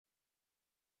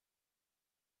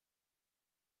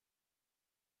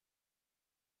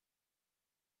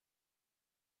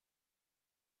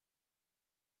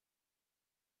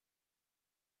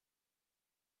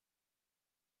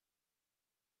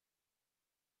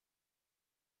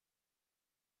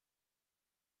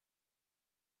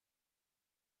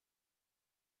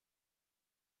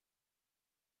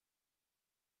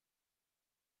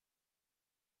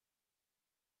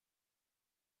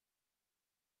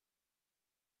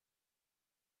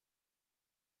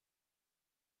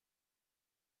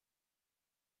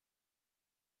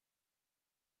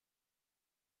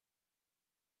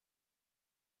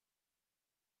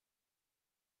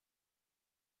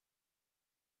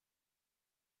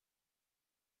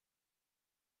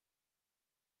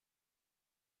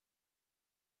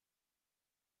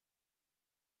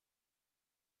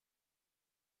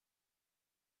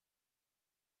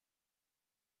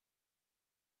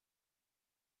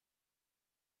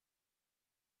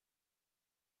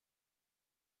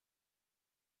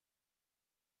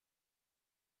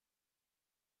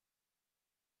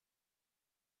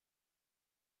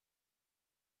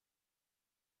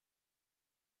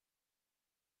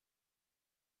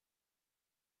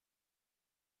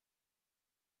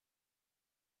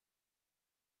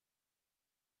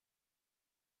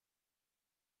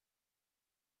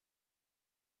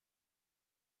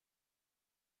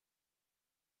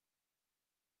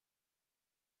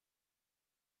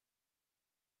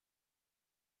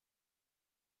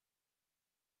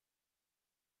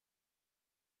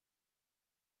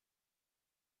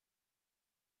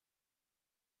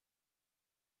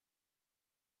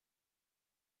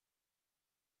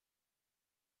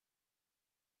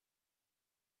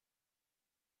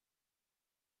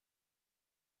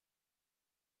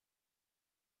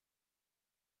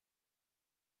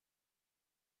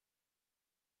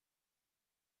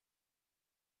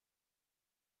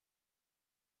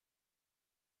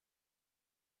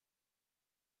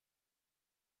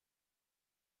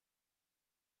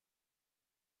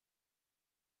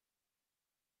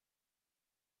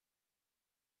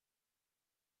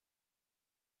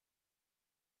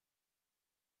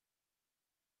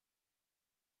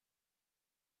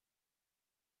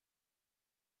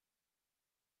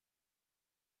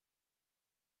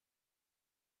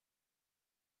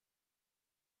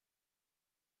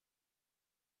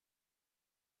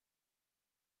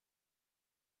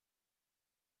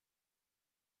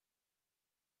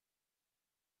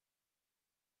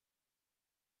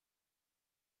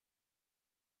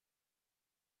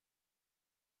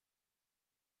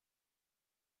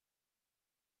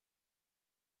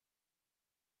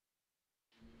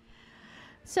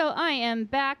So I am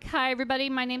back. Hi, everybody.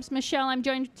 My name's Michelle. I'm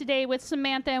joined today with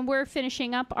Samantha, and we're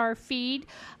finishing up our feed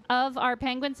of our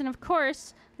penguins. And of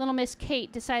course, little Miss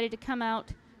Kate decided to come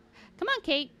out. Come on,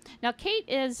 Kate. Now, Kate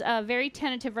is very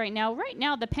tentative right now. Right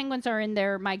now, the penguins are in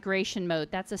their migration mode.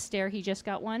 That's a stare. He just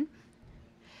got one.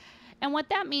 And what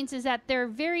that means is that they're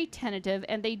very tentative,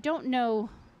 and they don't know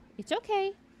it's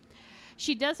okay.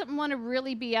 She doesn't want to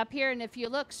really be up here, and if you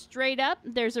look straight up,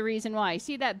 there's a reason why.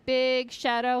 See that big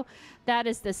shadow? That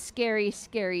is the scary,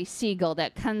 scary seagull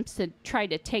that comes to try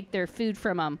to take their food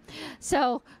from them.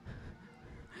 So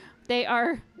they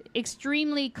are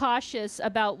extremely cautious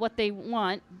about what they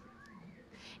want,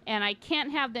 and I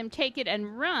can't have them take it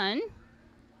and run.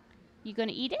 You going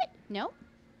to eat it? No.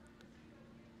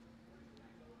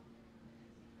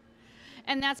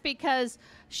 And that's because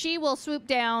she will swoop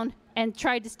down and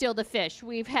try to steal the fish.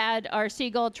 We've had our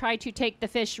seagull try to take the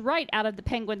fish right out of the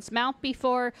penguin's mouth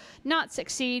before, not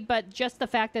succeed, but just the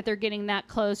fact that they're getting that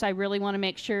close, I really want to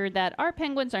make sure that our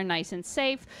penguins are nice and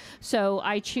safe. So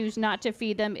I choose not to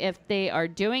feed them if they are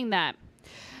doing that.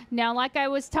 Now, like I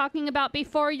was talking about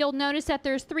before, you'll notice that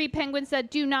there's 3 penguins that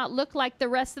do not look like the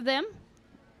rest of them.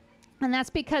 And that's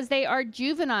because they are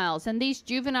juveniles. And these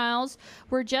juveniles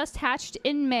were just hatched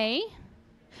in May.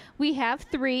 We have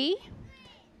 3.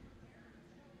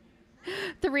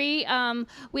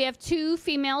 We have 2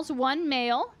 females, 1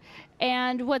 male.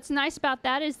 And what's nice about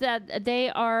that is that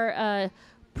they are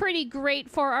pretty great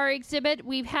for our exhibit.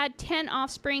 We've had 10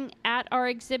 offspring at our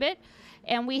exhibit,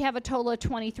 and we have a total of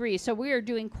 23. So we are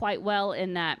doing quite well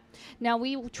in that. Now,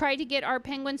 we try to get our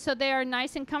penguins so they are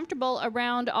nice and comfortable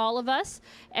around all of us.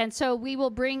 And so we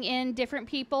will bring in different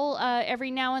people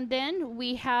every now and then.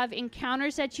 We have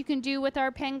encounters that you can do with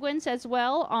our penguins as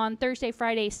well on Thursday,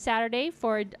 Friday, Saturday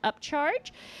for an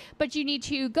upcharge. But you need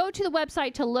to go to the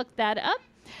website to look that up.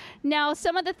 Now,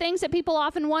 some of the things that people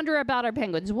often wonder about our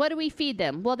penguins, what do we feed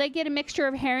them? Well, they get a mixture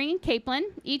of herring and capelin.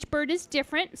 Each bird is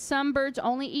different. Some birds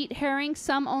only eat herring,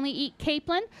 some only eat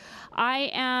capelin. I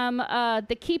am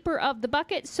the keeper of the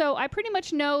bucket, so I pretty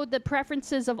much know the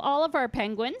preferences of all of our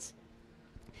penguins.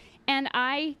 And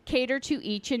I cater to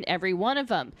each and every one of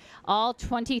them, all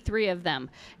 23 of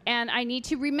them. And I need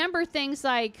to remember things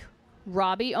like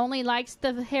Robbie only likes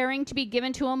the herring to be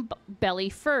given to him belly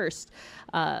first.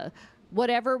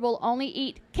 Whatever will only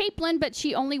eat capelin, but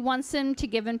she only wants him to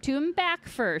give him to him back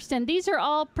first. And these are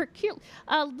all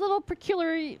little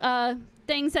peculiar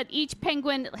things that each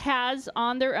penguin has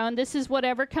on their own. This is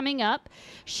whatever coming up.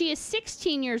 She is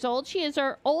 16 years old. She is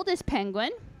our oldest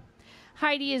penguin.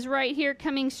 Heidi is right here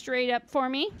coming straight up for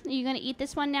me. Are you going to eat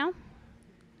this one now?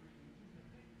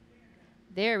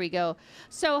 There we go.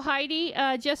 So Heidi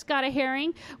just got a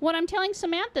herring. What I'm telling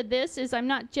Samantha this is I'm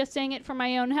not just saying it for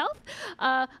my own health.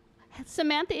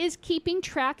 Samantha is keeping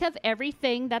track of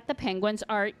everything that the penguins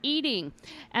are eating.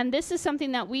 And this is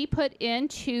something that we put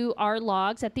into our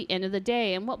logs at the end of the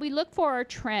day. And what we look for are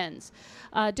trends.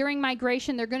 During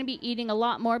migration, they're going to be eating a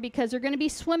lot more because they're going to be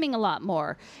swimming a lot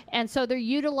more. And so they're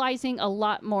utilizing a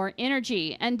lot more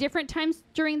energy. And different times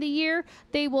during the year,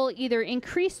 they will either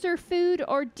increase their food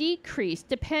or decrease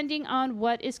depending on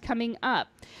what is coming up.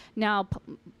 Now,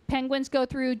 penguins go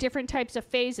through different types of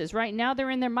phases. Right now, they're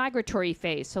in their migratory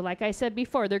phase. So like I said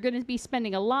before, they're going to be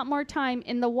spending a lot more time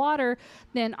in the water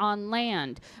than on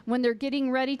land. When they're getting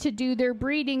ready to do their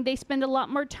breeding, they spend a lot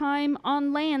more time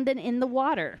on land than in the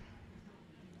water.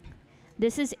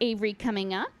 This is Avery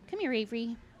coming up. Come here,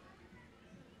 Avery.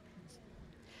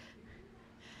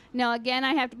 Now, again,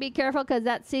 I have to be careful because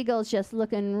that seagull's just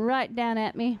looking right down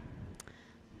at me.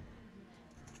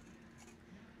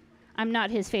 I'm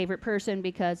not his favorite person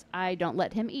because I don't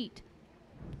let him eat.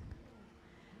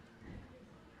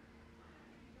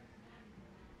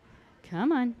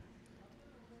 Come on.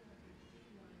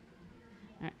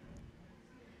 All right.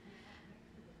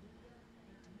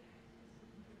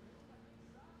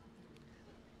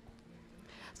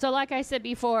 So like I said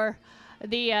before,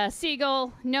 the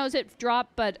seagull knows it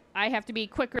dropped, but I have to be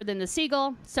quicker than the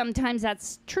seagull. Sometimes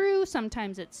that's true,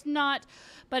 sometimes it's not,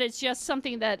 but it's just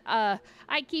something that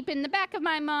I keep in the back of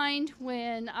my mind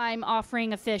when I'm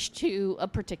offering a fish to a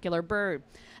particular bird.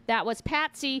 That was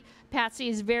Patsy. Patsy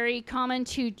is very common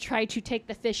to try to take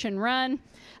the fish and run.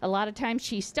 A lot of times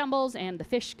she stumbles and the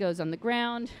fish goes on the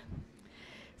ground.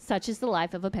 Such is the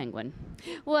life of a penguin.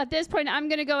 Well, at this point, I'm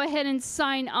going to go ahead and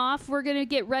sign off. We're going to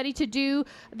get ready to do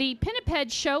the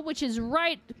Pinniped show, which is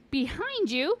right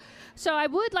behind you. So I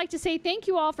would like to say thank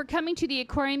you all for coming to the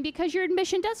aquarium because your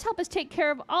admission does help us take care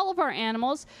of all of our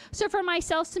animals. So for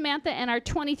myself, Samantha, and our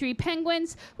 23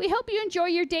 penguins, we hope you enjoy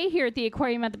your day here at the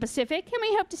Aquarium of the Pacific, and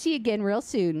we hope to see you again real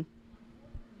soon.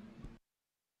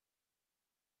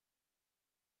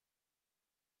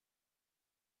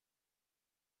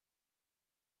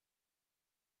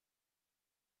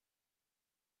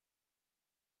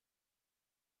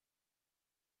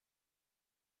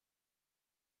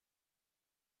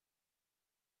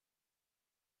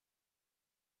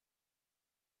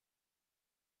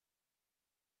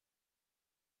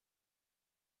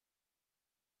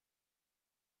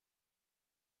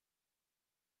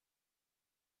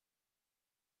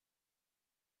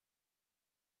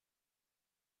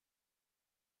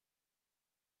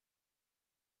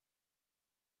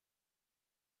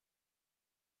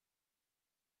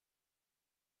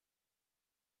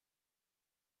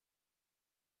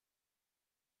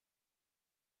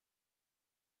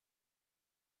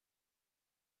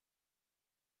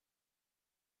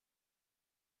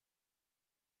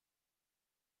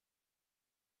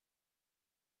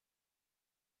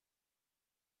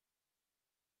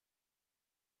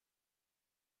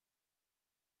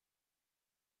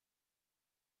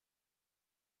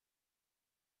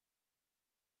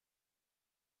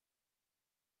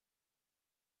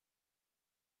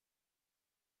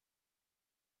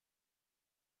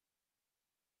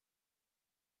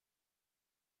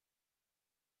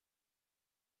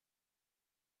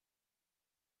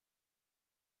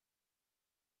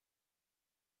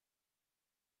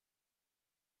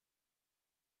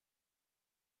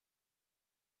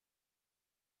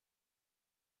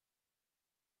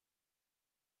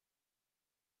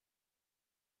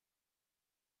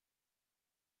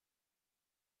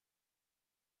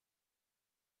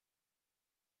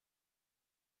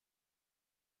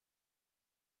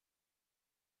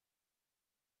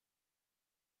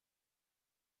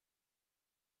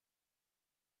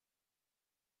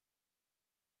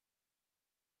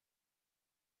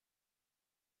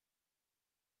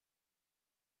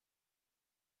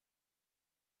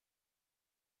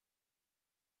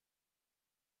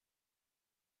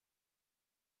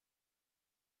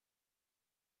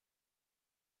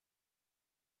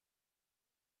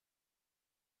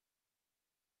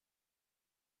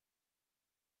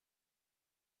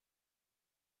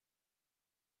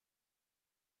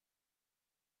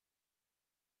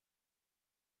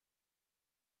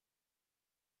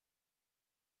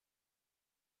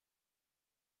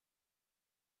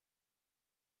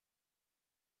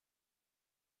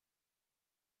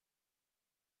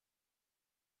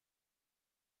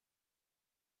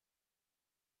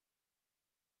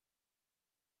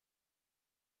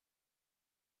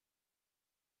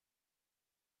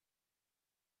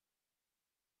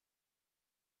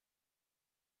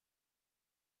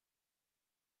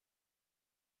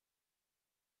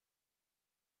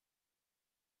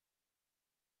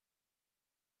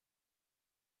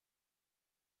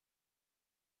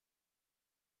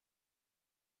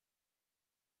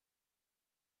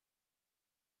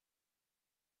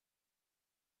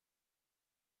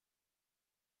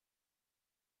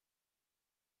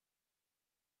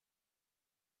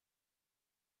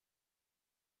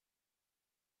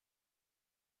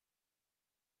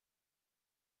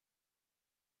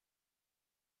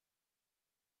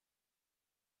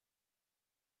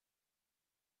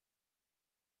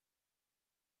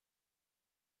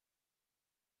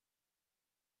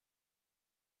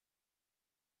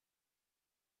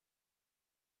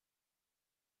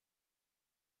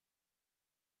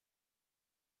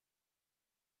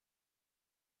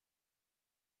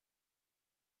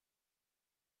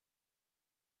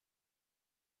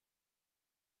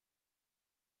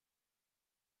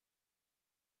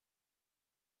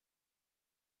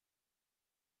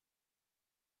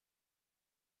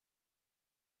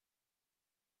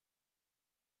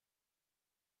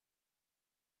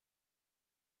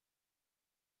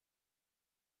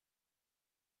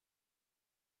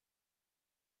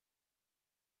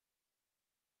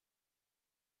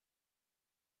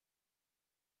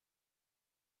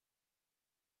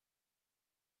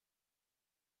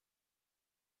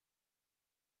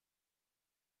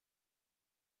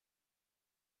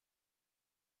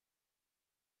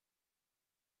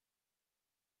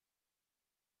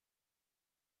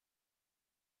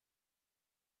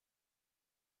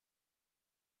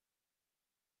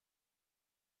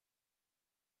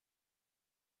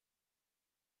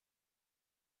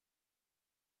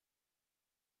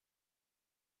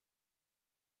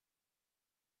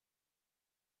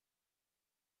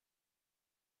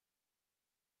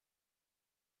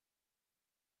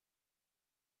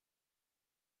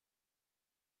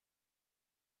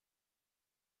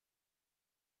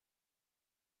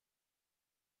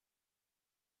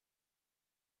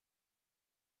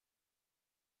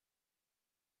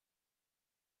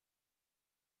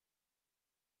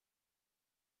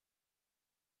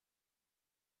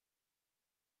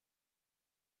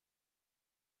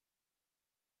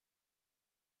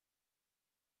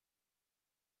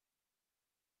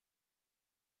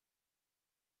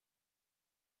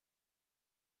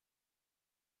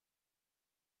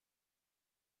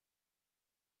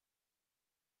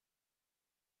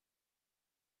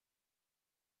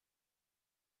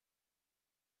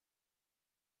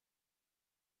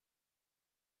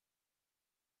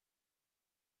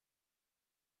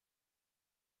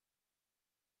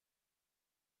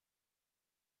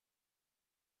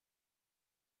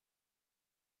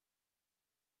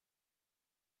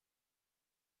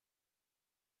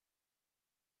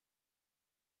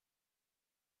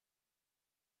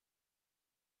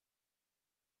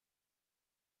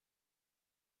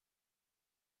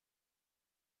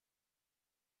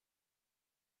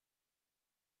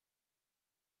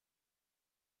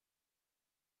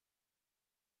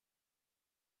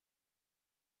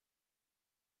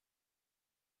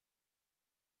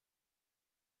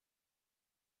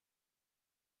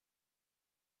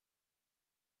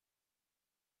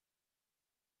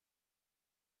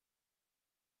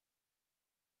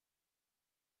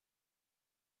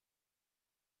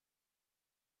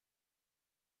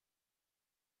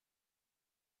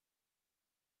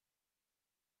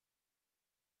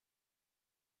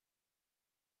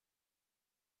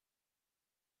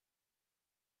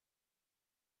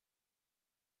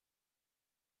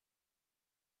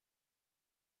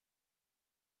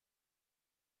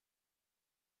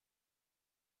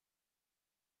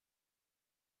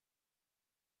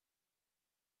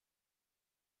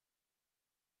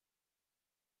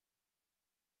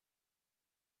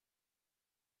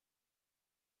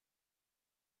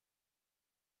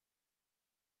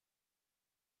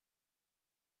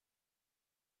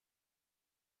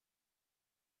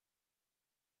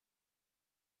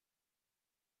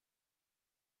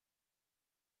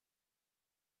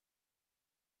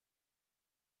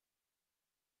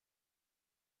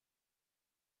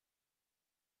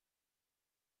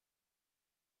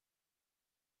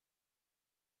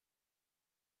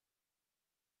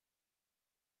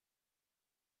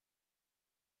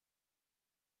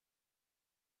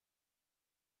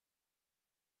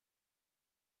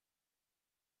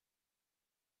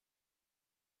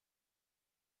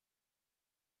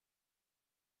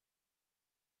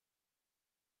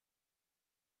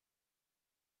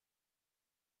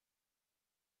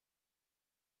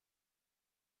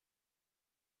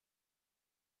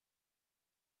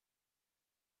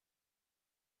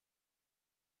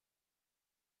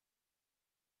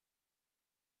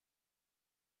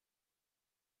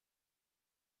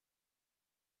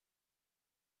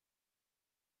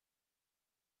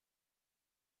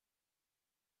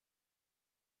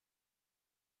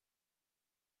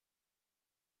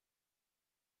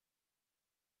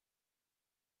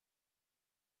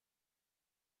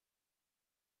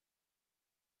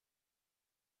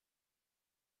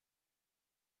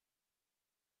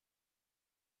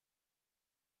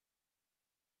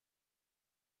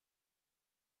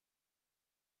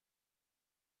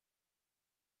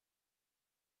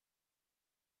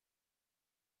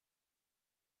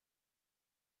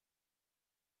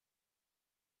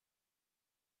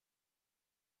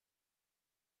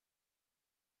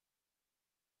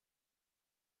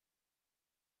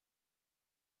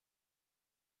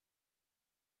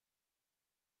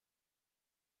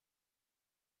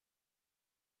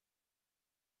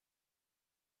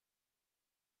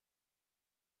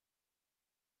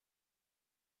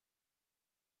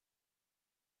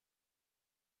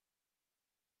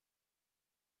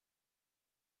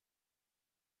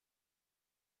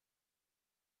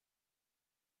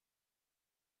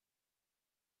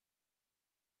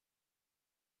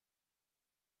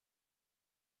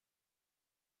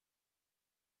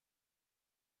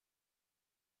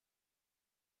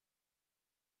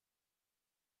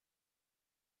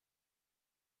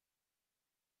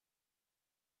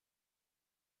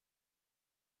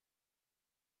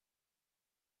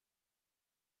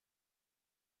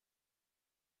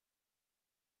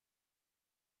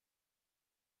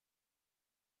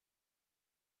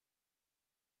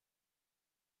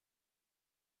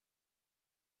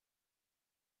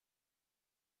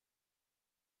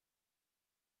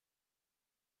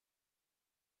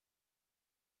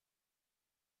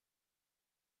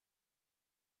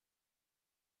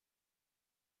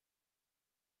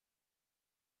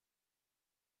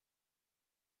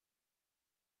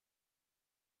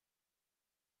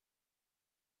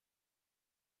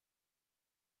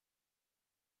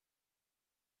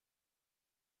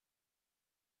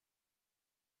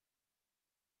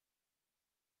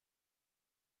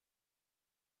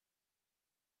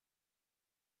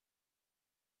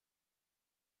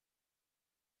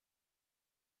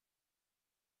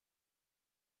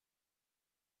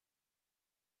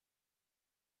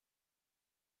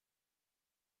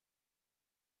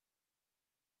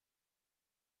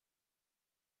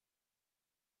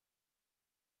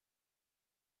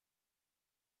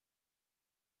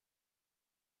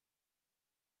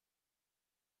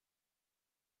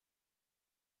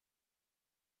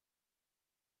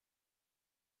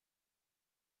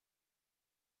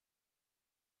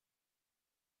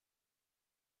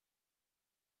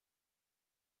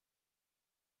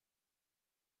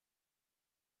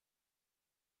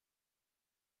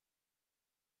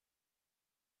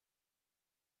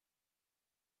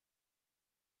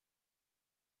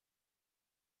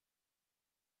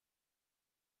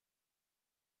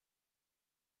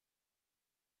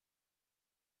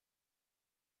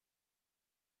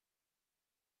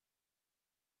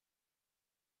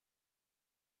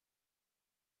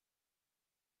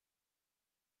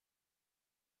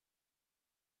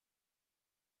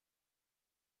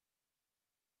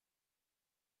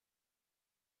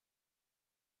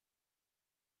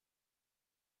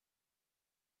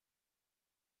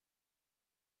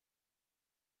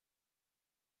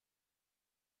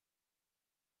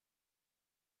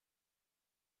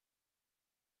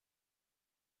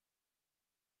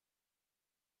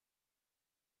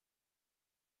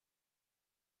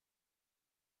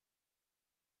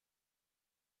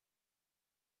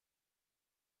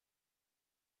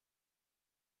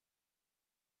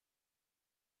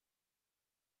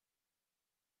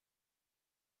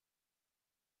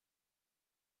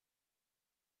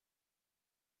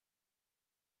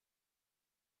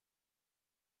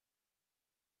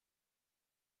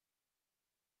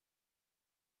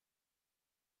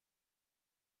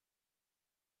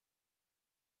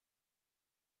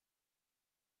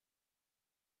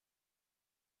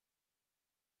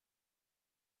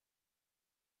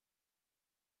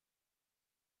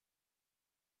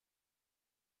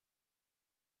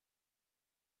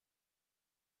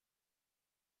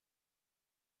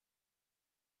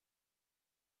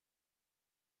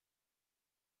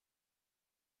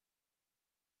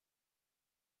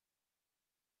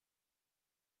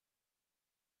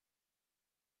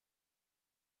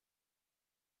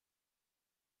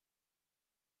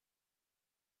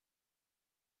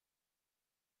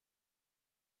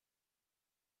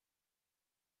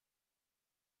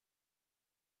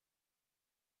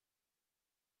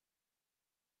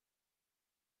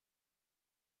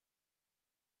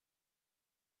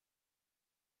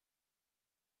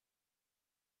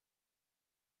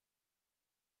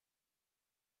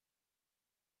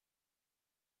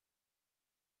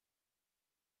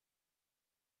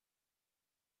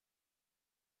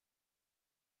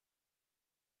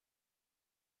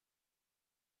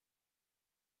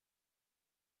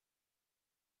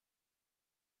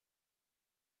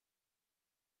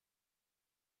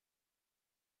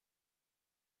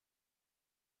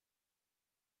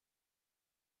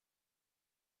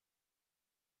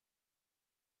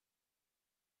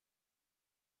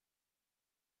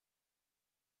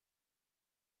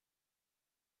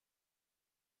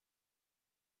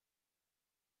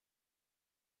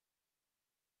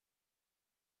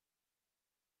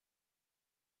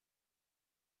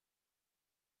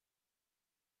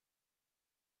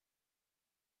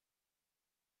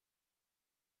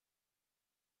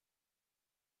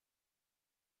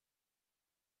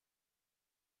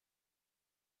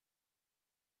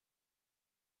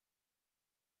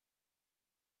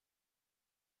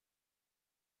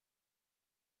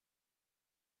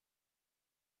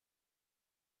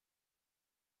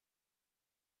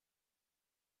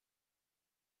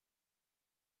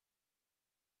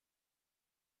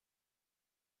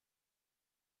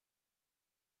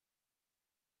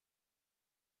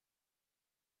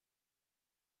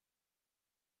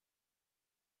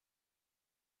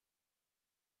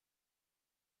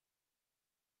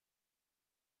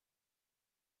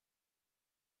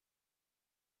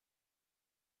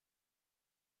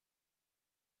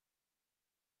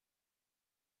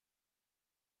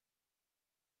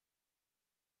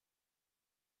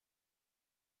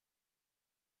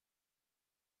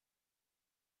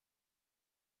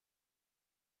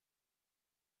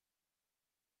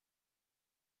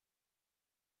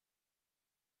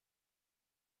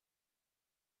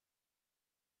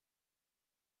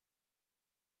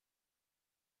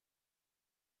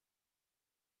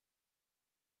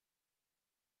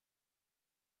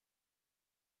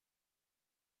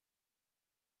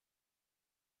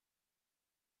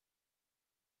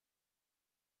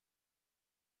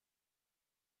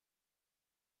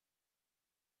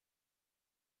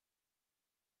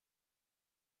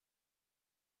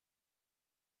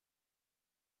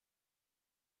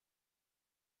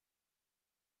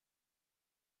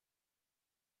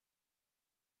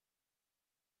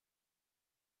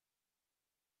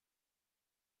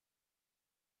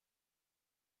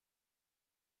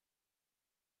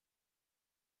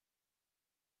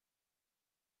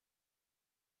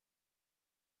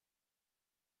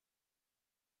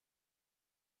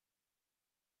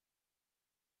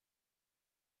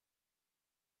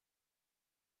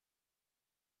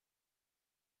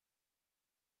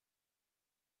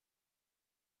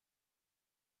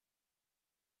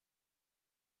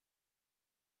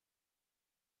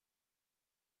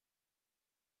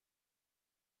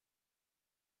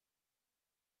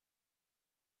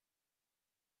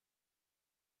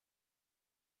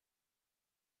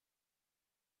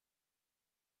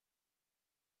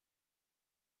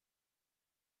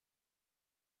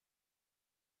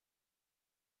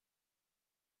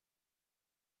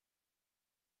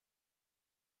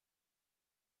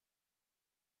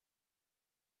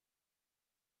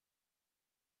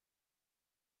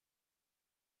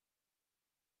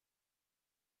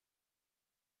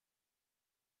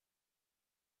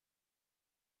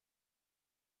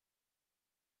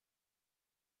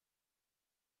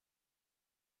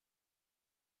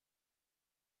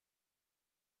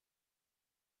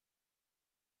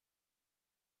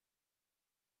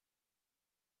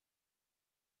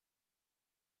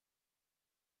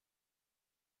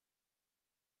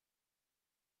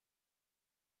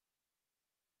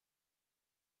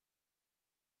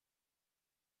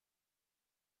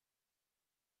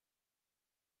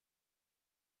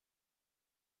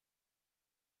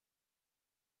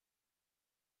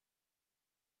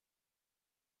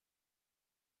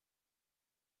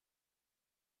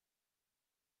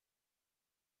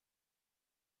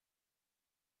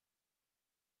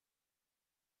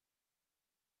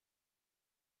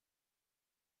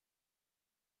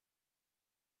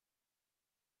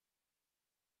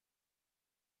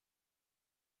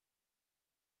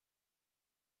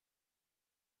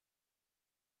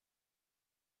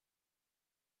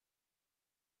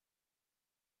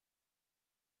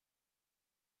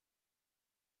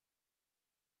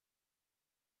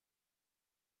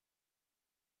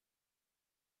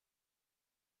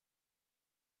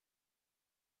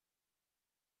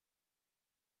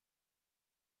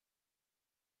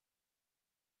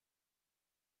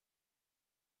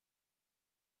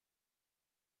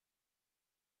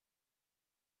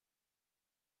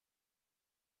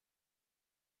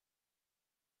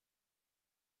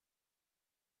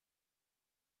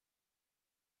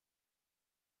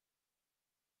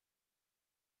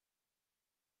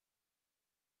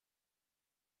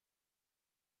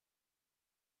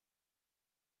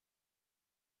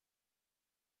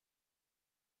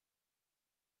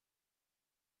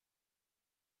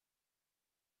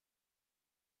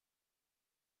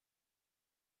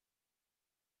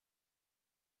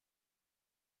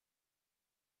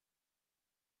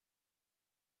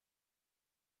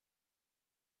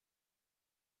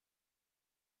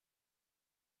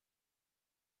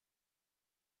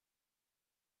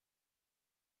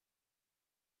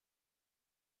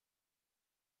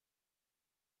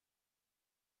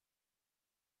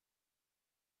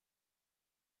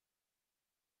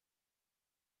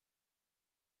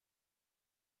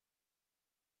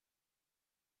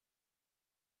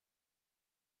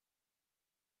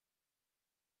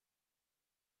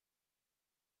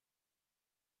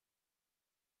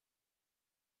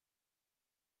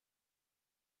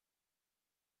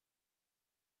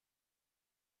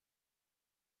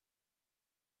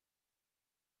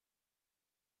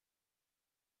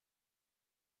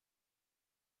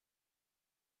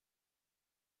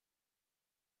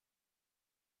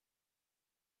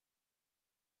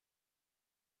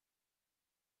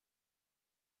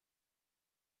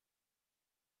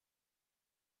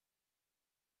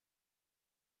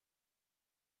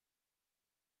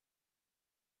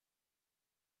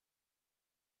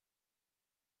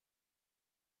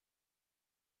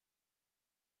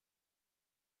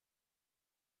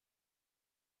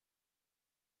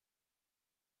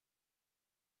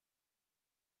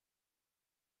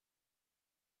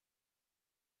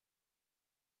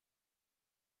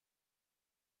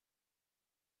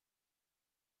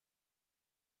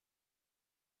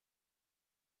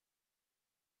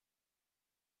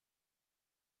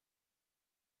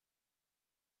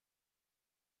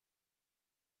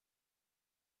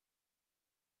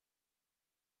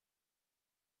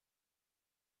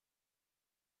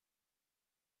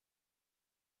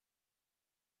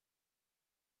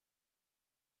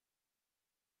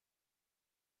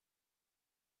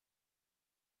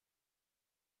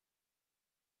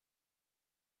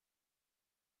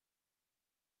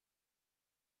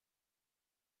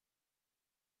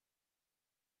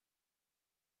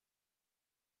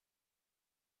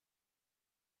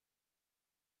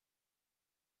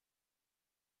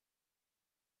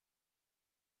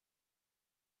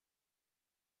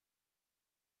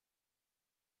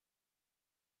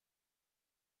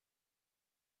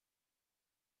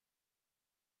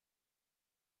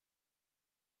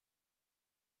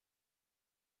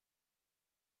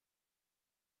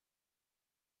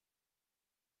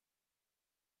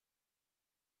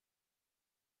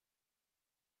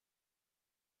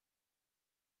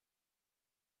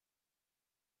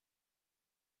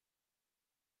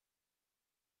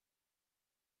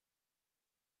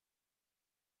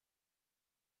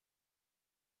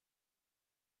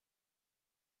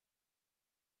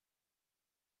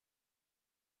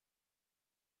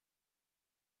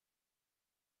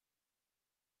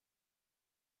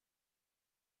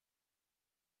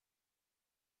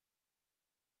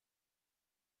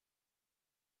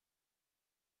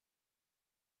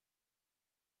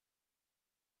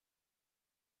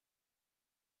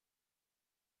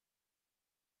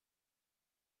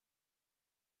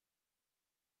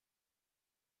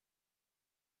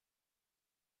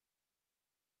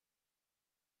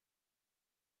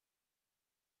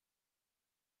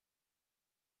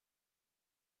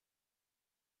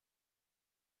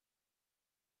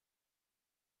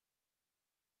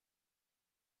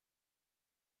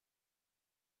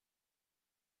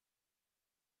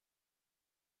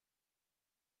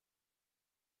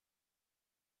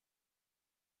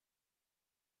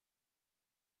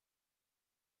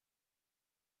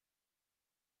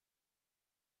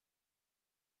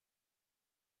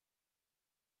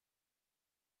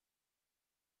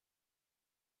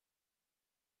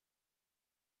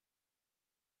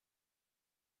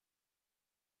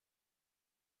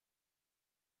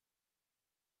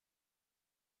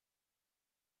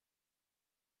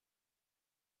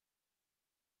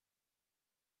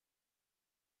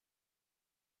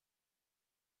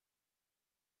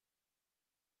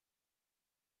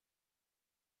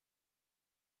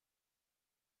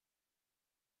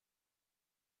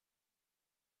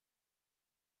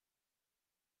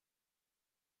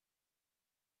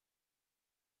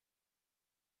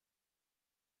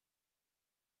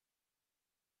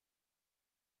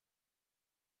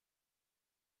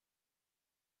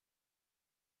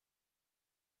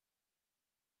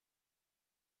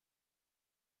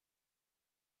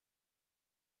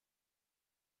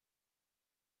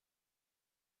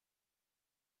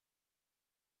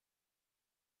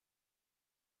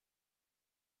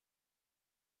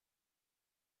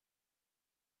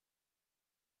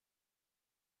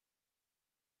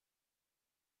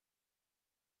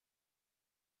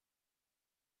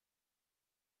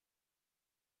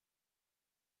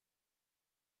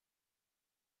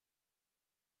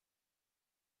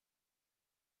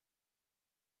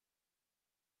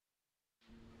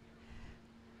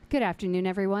 Good afternoon,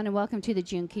 everyone, and welcome to the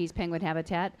June Keys Penguin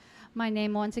Habitat. My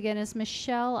name, once again, is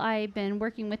Michelle. I've been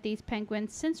working with these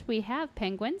penguins since we have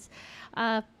penguins.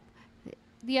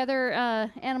 The other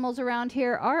animals around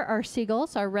here are our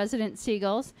seagulls, our resident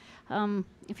seagulls.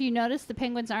 If you notice, the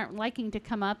penguins aren't liking to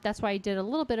come up. That's why I did a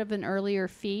little bit of an earlier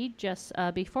feed just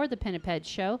before the Pinniped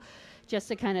show, just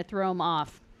to kind of throw them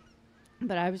off.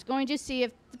 But I was going to see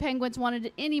if the penguins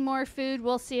wanted any more food.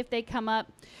 We'll see if they come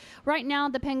up. Right now,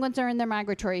 the penguins are in their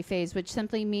migratory phase, which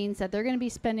simply means that they're going to be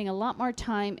spending a lot more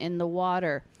time in the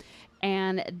water.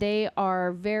 And they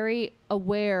are very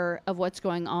aware of what's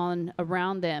going on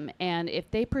around them. And if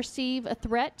they perceive a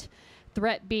threat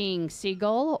being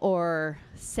seagull or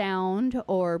sound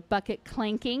or bucket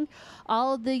clanking,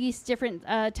 all of these different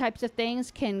types of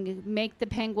things can make the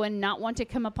penguin not want to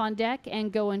come up on deck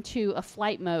and go into a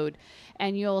flight mode.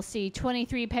 And you'll see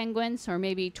 23 penguins, or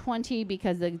maybe 20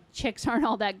 because the chicks aren't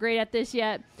all that great at this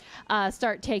yet,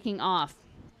 start taking off.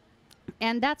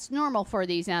 And that's normal for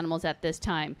these animals at this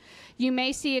time. You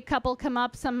may see a couple come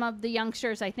up, some of the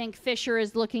youngsters. I think Fisher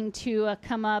is looking to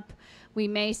come up. We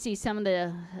may see some of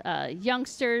the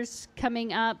youngsters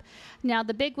coming up. Now,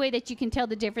 the big way that you can tell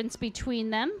the difference between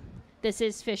them, this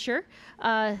is Fisher.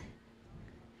 The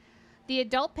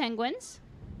adult penguins,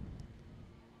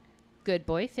 good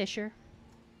boy, Fisher.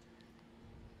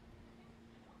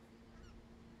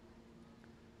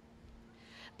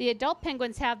 The adult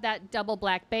penguins have that double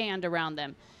black band around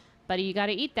them. Buddy, you got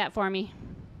to eat that for me.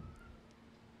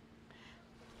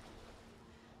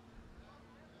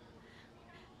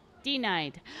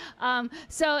 Denied.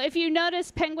 So if you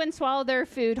notice, penguins swallow their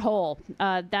food whole.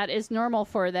 That is normal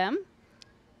for them.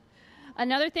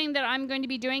 Another thing that I'm going to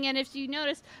be doing, and if you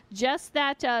notice, just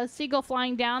that seagull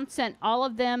flying down sent all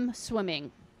of them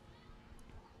swimming.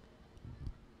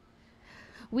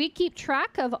 We keep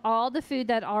track of all the food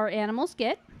that our animals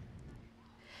get.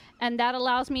 And that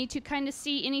allows me to kind of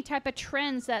see any type of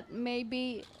trends that may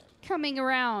be coming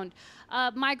around.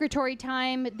 Migratory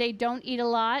time, they don't eat a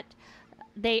lot.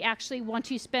 They actually want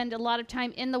to spend a lot of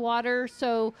time in the water,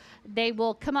 so they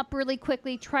will come up really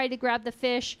quickly, try to grab the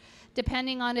fish.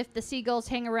 Depending on if the seagulls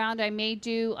hang around, I may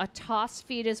do a toss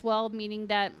feed as well, meaning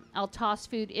that I'll toss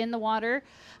food in the water.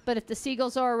 But if the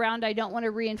seagulls are around, I don't want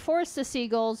to reinforce the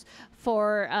seagulls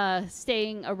for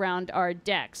staying around our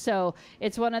deck. So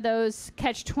it's one of those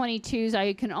catch-22s.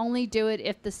 I can only do it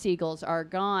if the seagulls are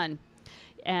gone.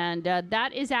 And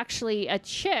that is actually a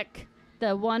chick,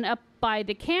 the one up by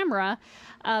the camera,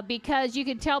 because you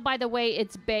can tell by the way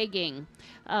it's begging.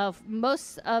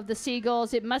 Most of the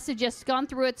seagulls, it must have just gone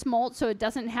through its molt, so it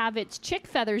doesn't have its chick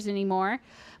feathers anymore,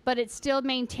 but it's still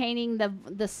maintaining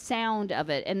the sound of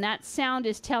it. And that sound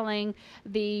is telling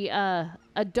the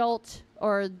adult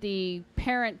or the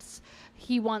parents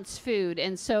he wants food.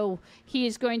 And so he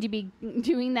is going to be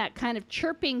doing that kind of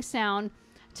chirping sound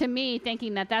to me,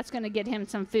 thinking that that's going to get him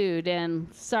some food.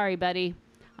 And sorry, buddy,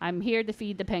 I'm here to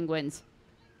feed the penguins.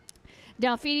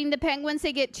 Now, feeding the penguins,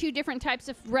 they get two different types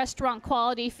of restaurant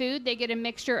quality food. They get a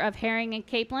mixture of herring and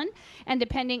capelin, and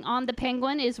depending on the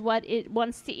penguin is what it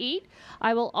wants to eat.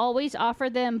 I will always offer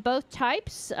them both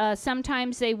types.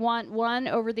 Sometimes they want one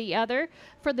over the other.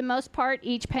 For the most part,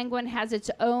 each penguin has its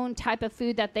own type of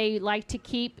food that they like to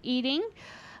keep eating.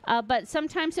 But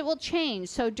sometimes it will change.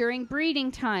 So during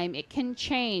breeding time, it can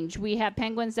change. We have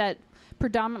penguins that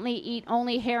predominantly eat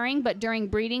only herring, but during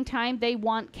breeding time, they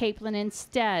want capelin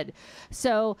instead.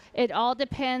 So it all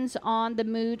depends on the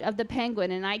mood of the penguin.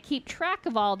 And I keep track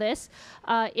of all this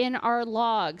in our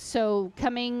logs. So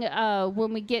coming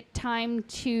when we get time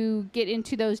to get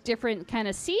into those different kind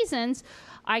of seasons,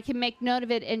 I can make note of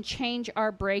it and change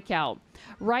our breakout.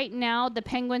 Right now, the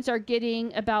penguins are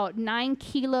getting about 9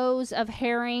 kilos of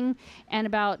herring and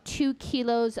about 2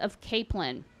 kilos of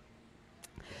capelin.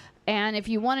 And if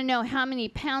you want to know how many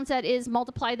pounds that is,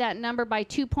 multiply that number by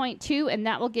 2.2, and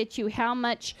that will get you how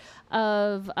much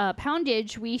of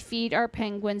poundage we feed our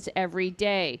penguins every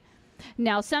day.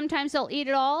 Now, sometimes they'll eat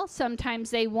it all, sometimes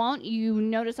they won't. You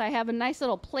notice I have a nice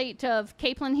little plate of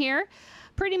capelin here.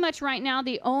 Pretty much right now,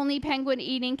 the only penguin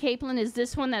eating capelin is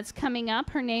this one that's coming up.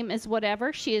 Her name is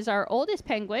Whatever. She is our oldest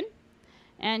penguin,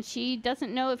 and she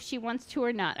doesn't know if she wants to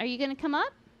or not. Are you going to come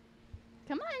up?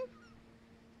 Come on.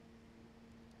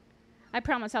 I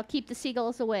promise I'll keep the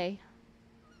seagulls away.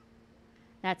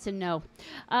 That's a no.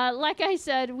 Like I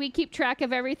said, we keep track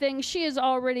of everything. She has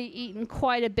already eaten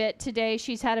quite a bit today.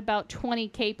 She's had about 20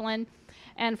 capelin,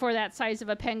 and for that size of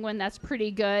a penguin, that's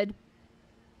pretty good.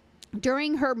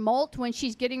 During her molt, when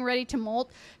she's getting ready to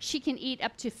molt, she can eat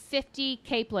up to 50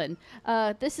 capelin.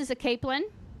 This is a capelin.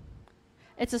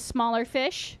 It's a smaller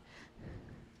fish.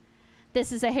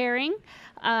 This is a herring.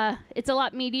 It's a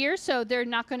lot meatier, so they're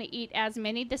not going to eat as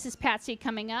many. This is Patsy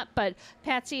coming up, but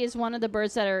Patsy is one of the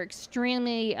birds that are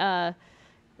extremely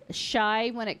shy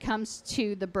when it comes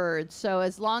to the birds. So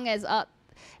as long as up,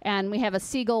 and we have a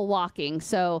seagull walking,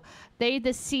 so they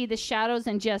just see the shadows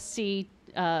and just see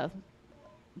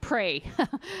prey.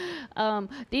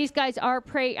 These guys are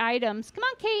prey items. Come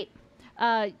on, Kate.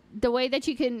 The way that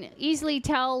you can easily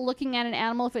tell looking at an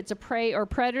animal if it's a prey or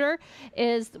predator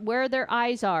is where their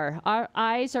eyes are. Our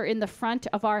eyes are in the front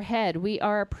of our head. We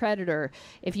are a predator.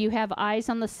 If you have eyes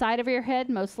on the side of your head,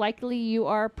 most likely you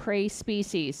are a prey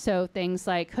species. So things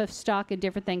like hoofstock and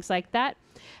different things like that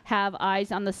have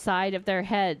eyes on the side of their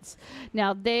heads.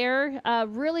 Now they're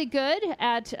really good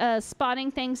at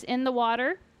spotting things in the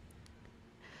water.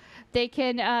 They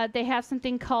can. They have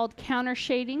something called counter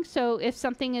shading. So if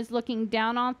something is looking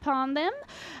down upon them,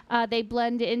 they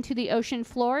blend into the ocean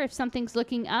floor. If something's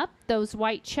looking up, those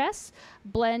white chests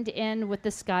blend in with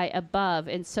the sky above.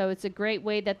 And so it's a great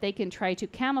way that they can try to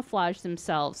camouflage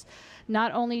themselves.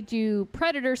 Not only do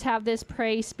predators have this,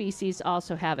 prey species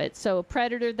also have it. So a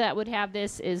predator that would have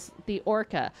this is the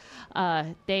orca.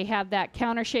 They have that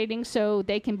counter shading so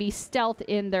they can be stealth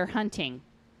in their hunting.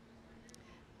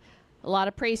 A lot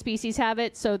of prey species have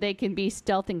it, so they can be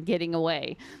stealth and getting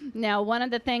away. Now, one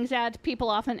of the things that people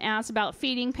often ask about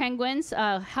feeding penguins,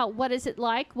 what is it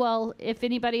like? Well, if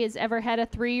anybody has ever had a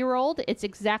 3-year-old, it's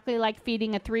exactly like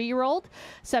feeding a 3-year-old.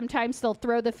 Sometimes they'll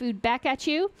throw the food back at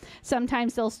you.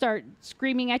 Sometimes they'll start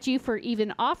screaming at you for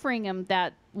even offering them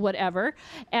that whatever.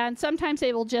 And sometimes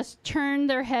they will just turn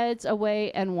their heads away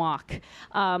and walk.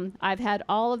 I've had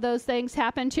all of those things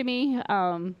happen to me.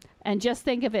 And just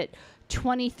think of it.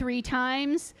 23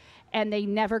 times and they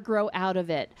never grow out of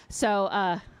it. So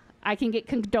I can get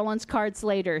condolence cards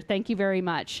later. Thank you very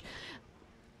much.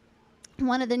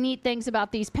 One of the neat things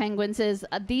about these penguins is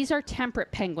these are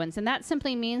temperate penguins, and that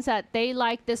simply means that they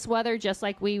like this weather just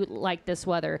like we like this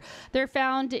weather. They're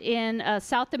found in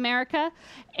South America,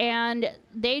 and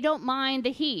they don't mind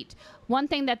the heat. One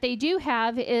thing that they do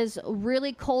have is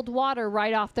really cold water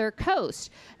right off their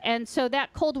coast. And so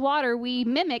that cold water we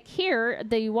mimic here.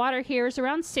 The water here is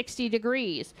around 60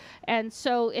 degrees. And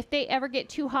so if they ever get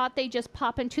too hot, they just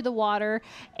pop into the water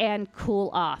and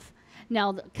cool off.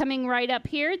 Now, coming right up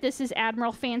here, this is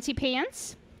Admiral Fancy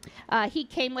Pants. He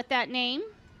came with that name.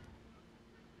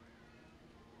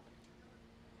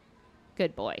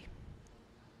 Good boy.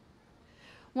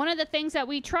 One of the things that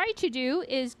we try to do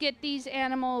is get these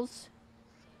animals,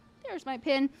 there's my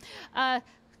pin, kind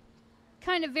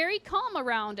of very calm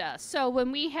around us. So when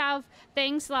we have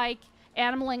things like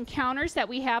animal encounters that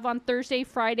we have on Thursday,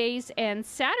 Fridays, and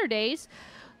Saturdays,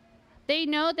 they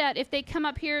know that if they come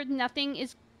up here, nothing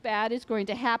is bad is going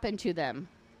to happen to them.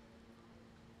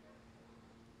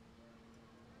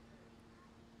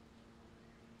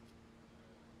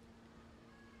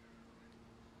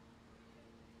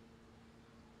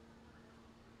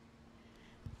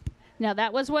 Now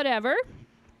that was whatever.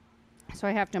 So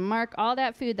I have to mark all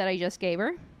that food that I just gave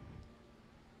her.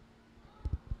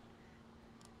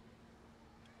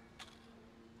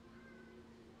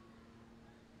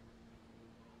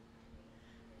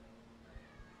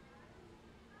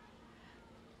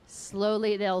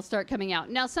 Slowly they'll start coming out.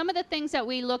 Now, some of the things that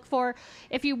we look for,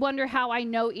 if you wonder how I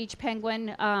know each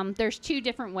penguin, there's 2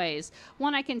 different ways.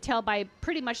 One, I can tell by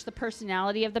pretty much the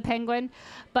personality of the penguin,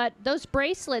 but those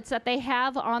bracelets that they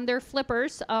have on their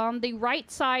flippers, on the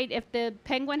right side, if the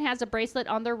penguin has a bracelet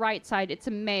on their right side, it's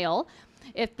a male.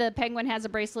 If the penguin has a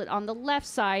bracelet on the left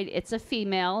side, it's a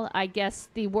female. I guess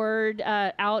the word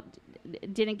out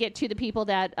didn't get to the people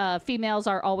that females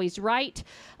are always right,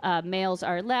 males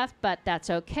are left, but that's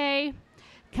okay.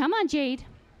 Come on, Jade.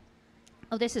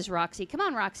 Oh, this is Roxy. Come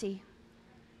on, Roxy.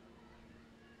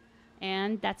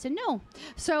 And that's a no.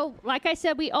 So, like I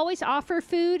said, we always offer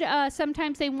food.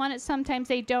 Sometimes they want it, sometimes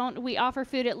they don't. We offer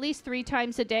food at least 3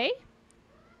 times a day.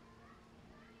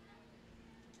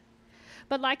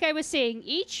 But like I was saying,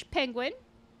 each penguin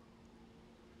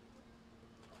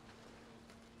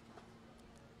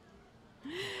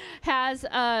has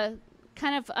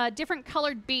kind of different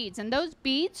colored beads, and those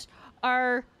beads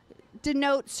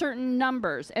denote certain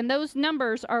numbers, and those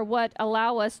numbers are what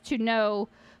allow us to know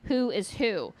who is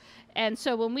who. And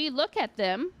so when we look at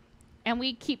them and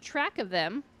we keep track of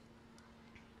them,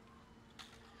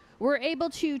 we're able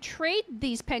to trade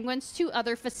these penguins to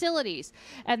other facilities.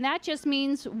 And that just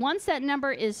means once that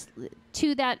number is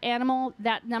to that animal,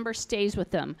 that number stays with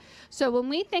them. So when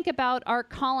we think about our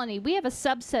colony, we have a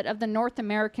subset of the North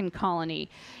American colony.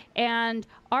 And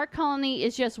our colony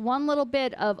is just one little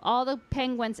bit of all the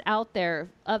penguins out there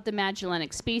of the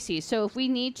Magellanic species. So if we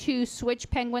need to switch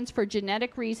penguins for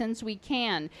genetic reasons, we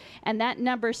can. And that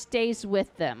number stays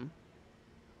with them.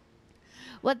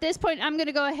 Well, at this point, I'm going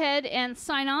to go ahead and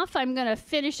sign off. I'm going to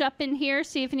finish up in here,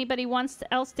 see if anybody wants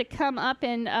else to come up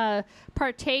and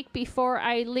partake before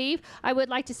I leave. I would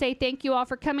like to say thank you all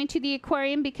for coming to the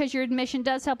aquarium, because your admission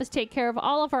does help us take care of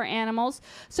all of our animals.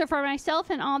 So for myself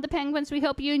and all the penguins, we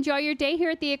hope you enjoy your day here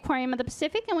at the Aquarium of the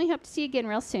Pacific, and we hope to see you again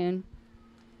real soon.